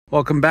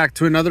Welcome back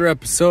to another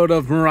episode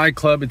of Mirai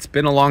Club. It's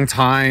been a long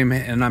time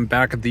and I'm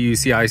back at the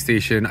UCI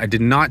station. I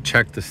did not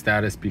check the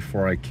status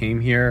before I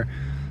came here,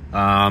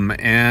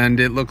 and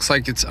it looks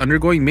like it's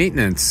undergoing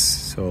maintenance,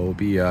 so it'll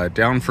be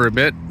down for a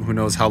bit. Who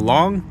knows how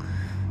long.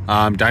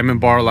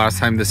 Diamond Bar, last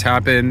time this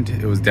happened,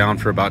 it was down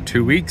for about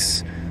 2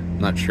 weeks. I'm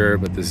not sure,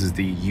 but this is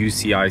the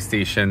UCI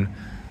station.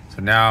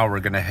 So now we're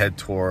gonna head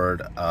toward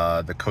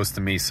the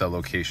Costa Mesa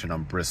location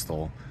on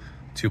Bristol,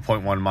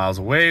 2.1 miles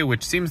away,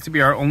 which seems to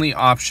be our only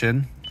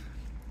option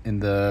in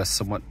the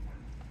somewhat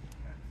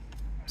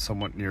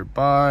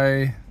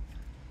nearby.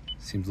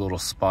 Seems a little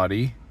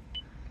spotty,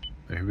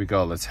 but here we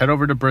go. Let's head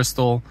over to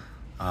Bristol.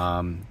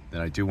 Then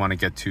I do want to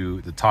get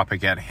to the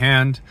topic at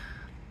hand: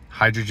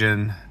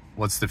 hydrogen.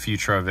 What's the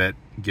future of it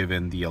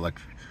given the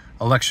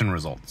election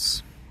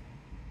results?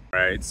 All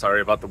right,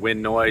 sorry about the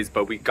wind noise,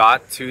 but we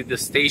got to the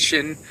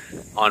station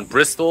on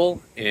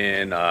Bristol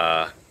in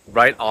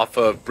right off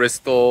of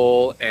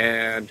Bristol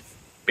and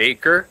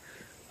Baker.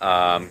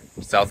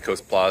 South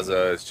Coast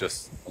Plaza is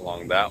just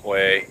along that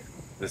way.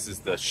 This is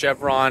the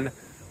Chevron,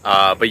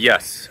 but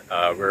yes,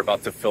 we're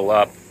about to fill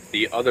up.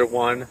 The other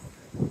one,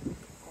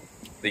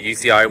 the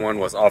UCI one,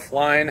 was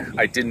offline.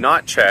 I did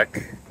not check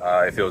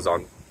if it was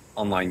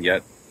online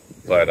yet,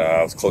 but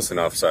I was close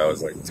enough, so I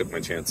was like, took my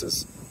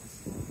chances.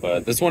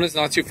 But this one is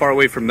not too far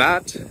away from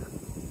that.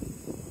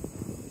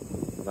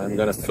 I'm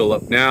gonna fill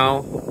up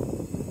now,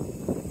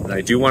 and I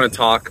do want to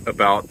talk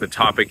about the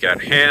topic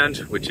at hand,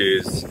 which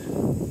is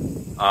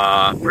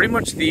pretty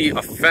much the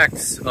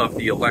effects of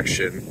the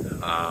election.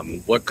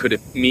 What could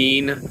it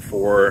mean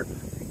for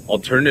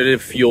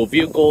alternative fuel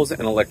vehicles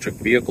and electric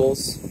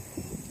vehicles?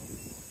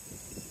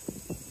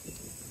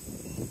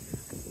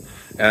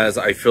 As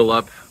I fill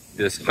up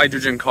this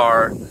hydrogen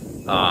car,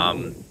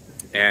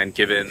 and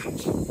given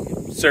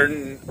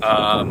certain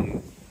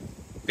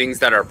things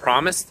that are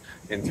promised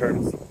in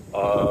terms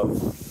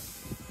of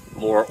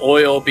more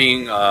oil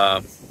being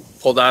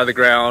pulled out of the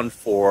ground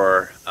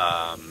for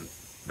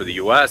the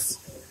U.S.,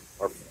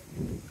 or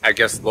I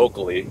guess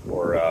locally,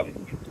 or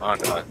on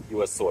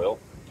U.S. soil.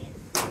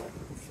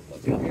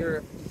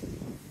 Here.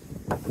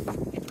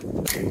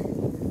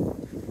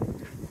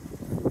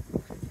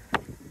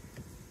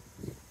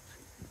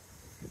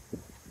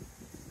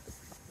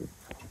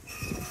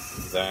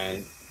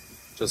 Then,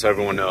 just so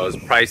everyone knows,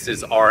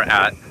 prices are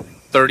at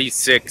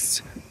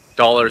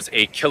 $36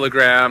 a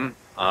kilogram.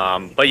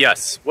 But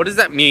yes, what does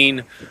that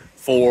mean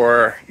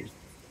for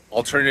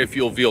alternative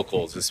fuel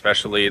vehicles,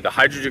 especially the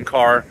hydrogen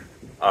car?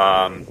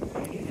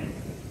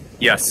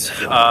 Yes,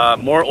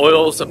 more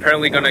oil's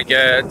apparently gonna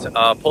get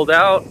pulled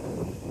out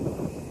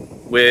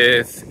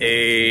with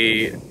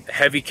a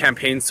heavy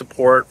campaign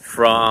support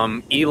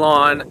from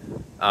Elon.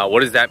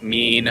 What does that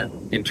mean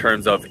in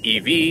terms of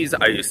EVs?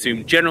 I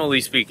assume,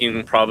 generally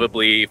speaking,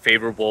 probably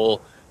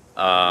favorable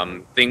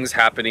things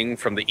happening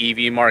from the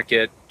EV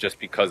market just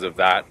because of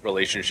that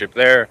relationship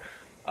there.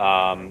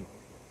 And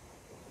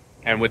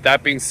with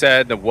that being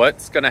said,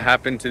 what's going to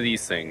happen to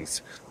these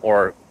things,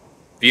 or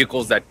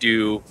vehicles that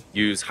do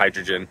use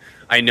hydrogen?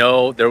 I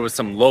know there was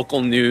some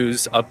local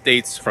news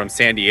updates from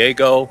San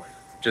Diego,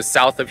 just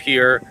south of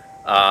here,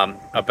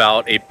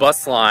 about a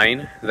bus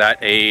line that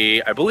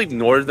I believe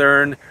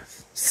northern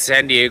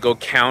San Diego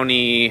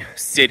County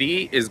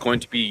city is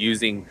going to be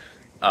using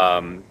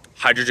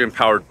hydrogen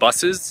powered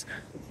buses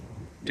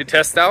to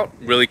test out.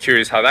 Really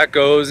curious how that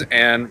goes.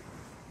 And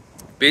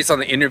based on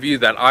the interview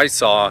that I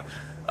saw,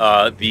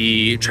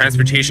 the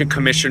transportation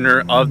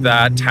commissioner of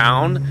that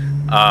town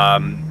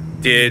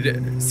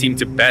did seem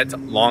to bet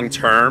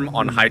long-term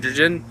on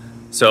hydrogen.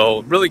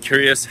 So really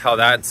curious how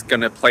that's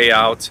gonna play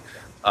out.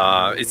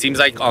 It seems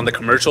like on the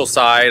commercial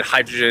side,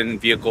 hydrogen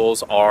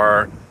vehicles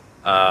are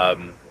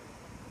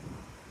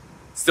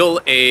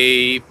still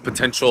a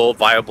potential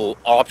viable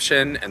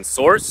option and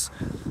source.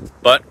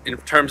 But in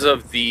terms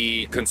of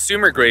the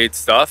consumer grade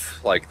stuff,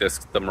 like the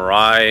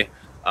Mirai,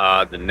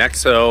 the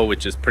Nexo,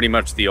 which is pretty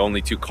much the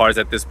only two cars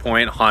at this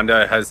point.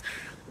 Honda has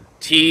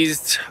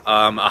teased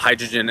a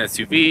hydrogen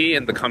SUV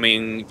in the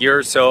coming year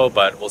or so,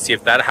 but we'll see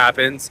if that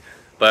happens.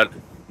 But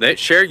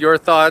share your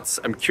thoughts.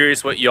 I'm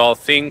curious what y'all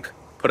think.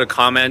 Put a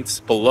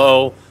comment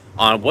below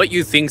on what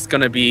you think is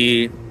going to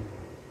be,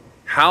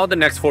 how the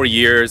next 4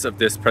 years of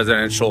this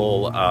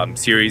presidential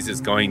series is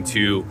going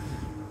to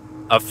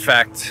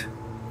affect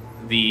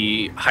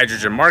the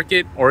hydrogen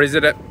market, or is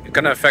it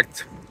going to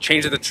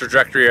change the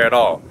trajectory at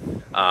all?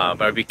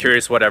 But I'd be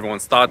curious what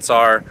everyone's thoughts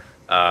are.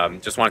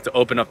 Just wanted to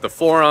open up the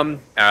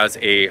forum as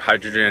a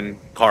hydrogen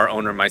car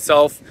owner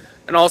myself,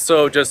 and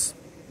also just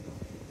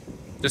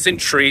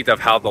intrigued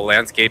of how the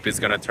landscape is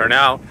going to turn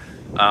out.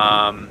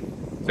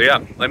 So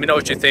yeah, let me know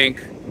what you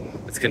think.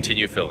 Let's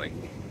continue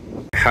filling.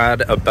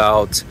 Had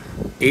about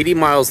 80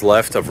 miles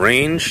left of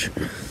range,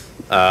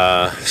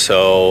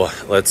 so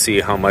let's see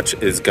how much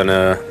is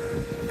gonna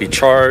be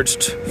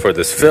charged for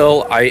this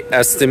fill. I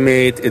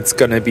estimate it's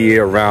gonna be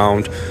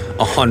around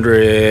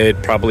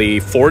 100, probably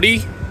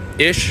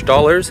 40-ish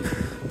dollars,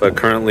 but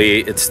currently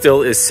it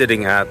still is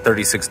sitting at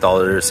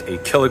 $36 a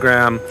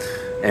kilogram.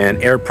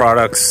 And Air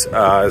Products,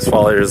 as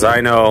far as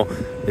I know,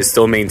 is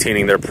still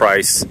maintaining their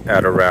price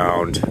at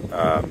around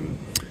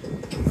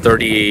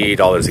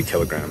 $30 a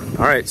kilogram.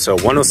 All right, so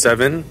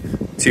 107,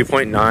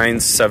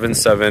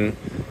 2.977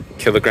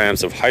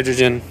 kilograms of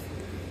hydrogen.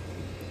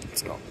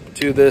 Let's go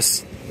do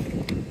this.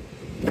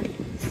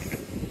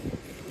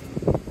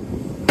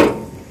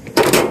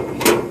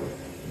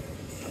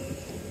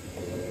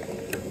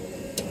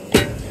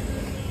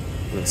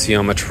 Let's see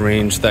how much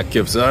range that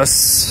gives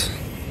us.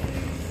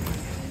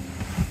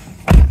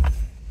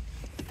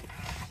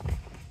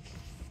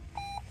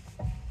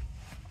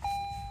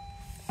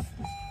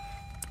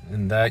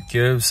 And that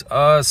gives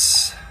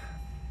us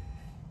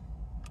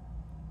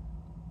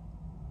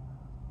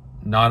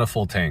not a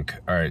full tank.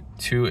 All right,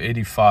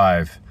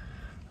 285.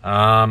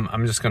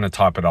 I'm just gonna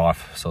top it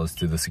off. So let's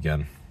do this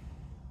again.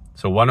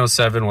 So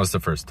 107 was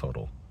the first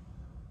total.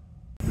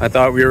 I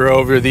thought we were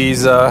over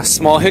these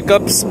small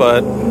hiccups,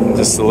 but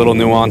just the little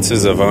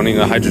nuances of owning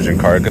a hydrogen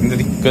car.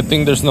 Good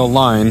thing there's no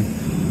line,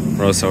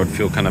 or else I would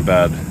feel kind of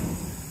bad.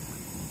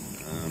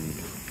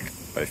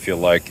 I feel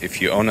like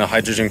if you own a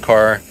hydrogen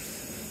car,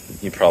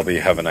 you probably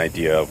have an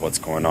idea of what's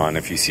going on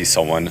if you see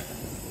someone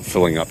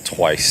filling up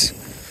twice.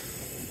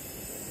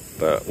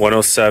 But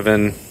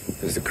 107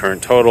 is the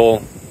current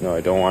total. No,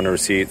 I don't want a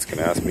receipt. It's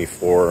gonna ask me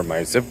for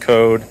my zip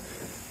code.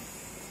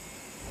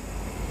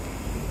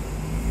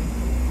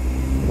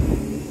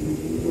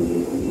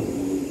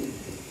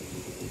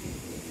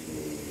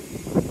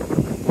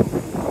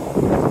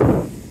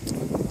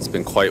 It's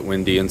been quite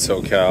windy in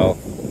SoCal.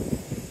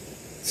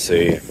 Let's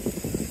see.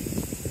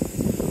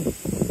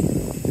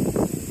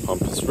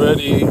 Pump is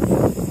ready.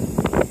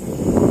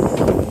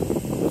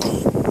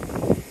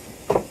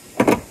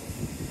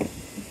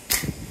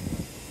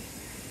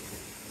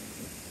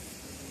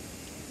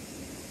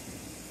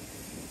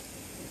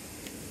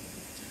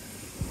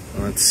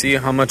 Let's see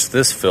how much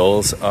this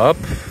fills up.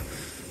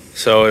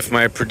 So if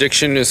my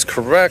prediction is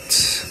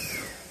correct,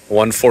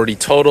 140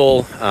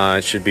 total,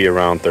 it should be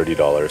around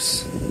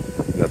 $30.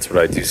 That's what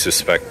I do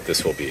suspect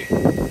this will be.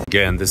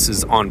 Again, this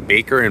is on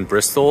Baker in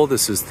Bristol.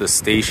 This is the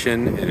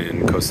station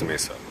in Costa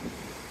Mesa.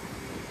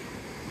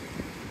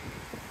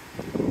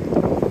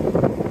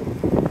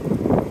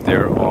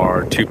 There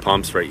are 2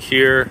 pumps right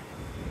here.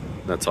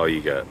 That's all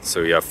you get. So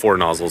you have 4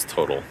 nozzles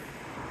total.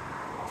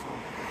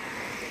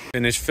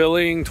 Finished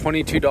filling,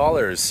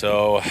 $22,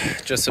 so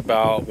just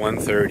about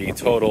 130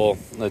 total.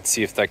 Let's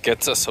see if that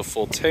gets us a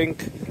full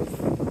tank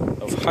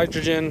of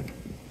hydrogen.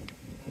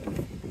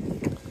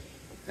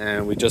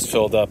 And we just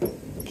filled up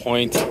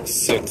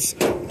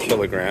 0.6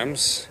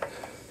 kilograms.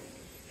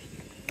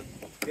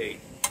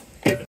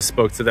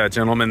 Spoke to that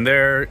gentleman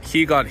there.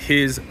 He got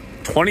his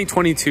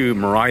 2022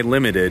 Mirai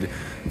Limited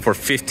for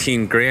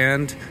 15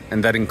 grand,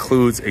 and that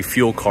includes a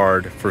fuel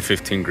card for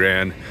 15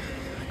 grand.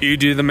 You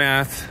do the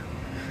math.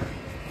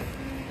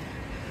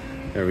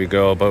 There we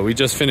go, but we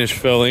just finished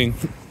filling.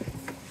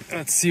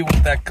 Let's see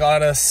what that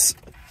got us.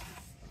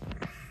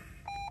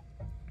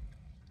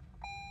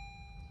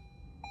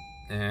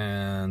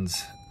 And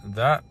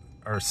that,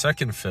 our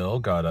second fill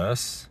got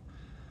us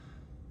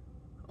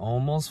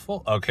almost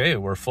full. Okay,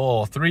 we're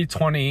full.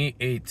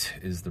 328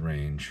 is the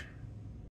range.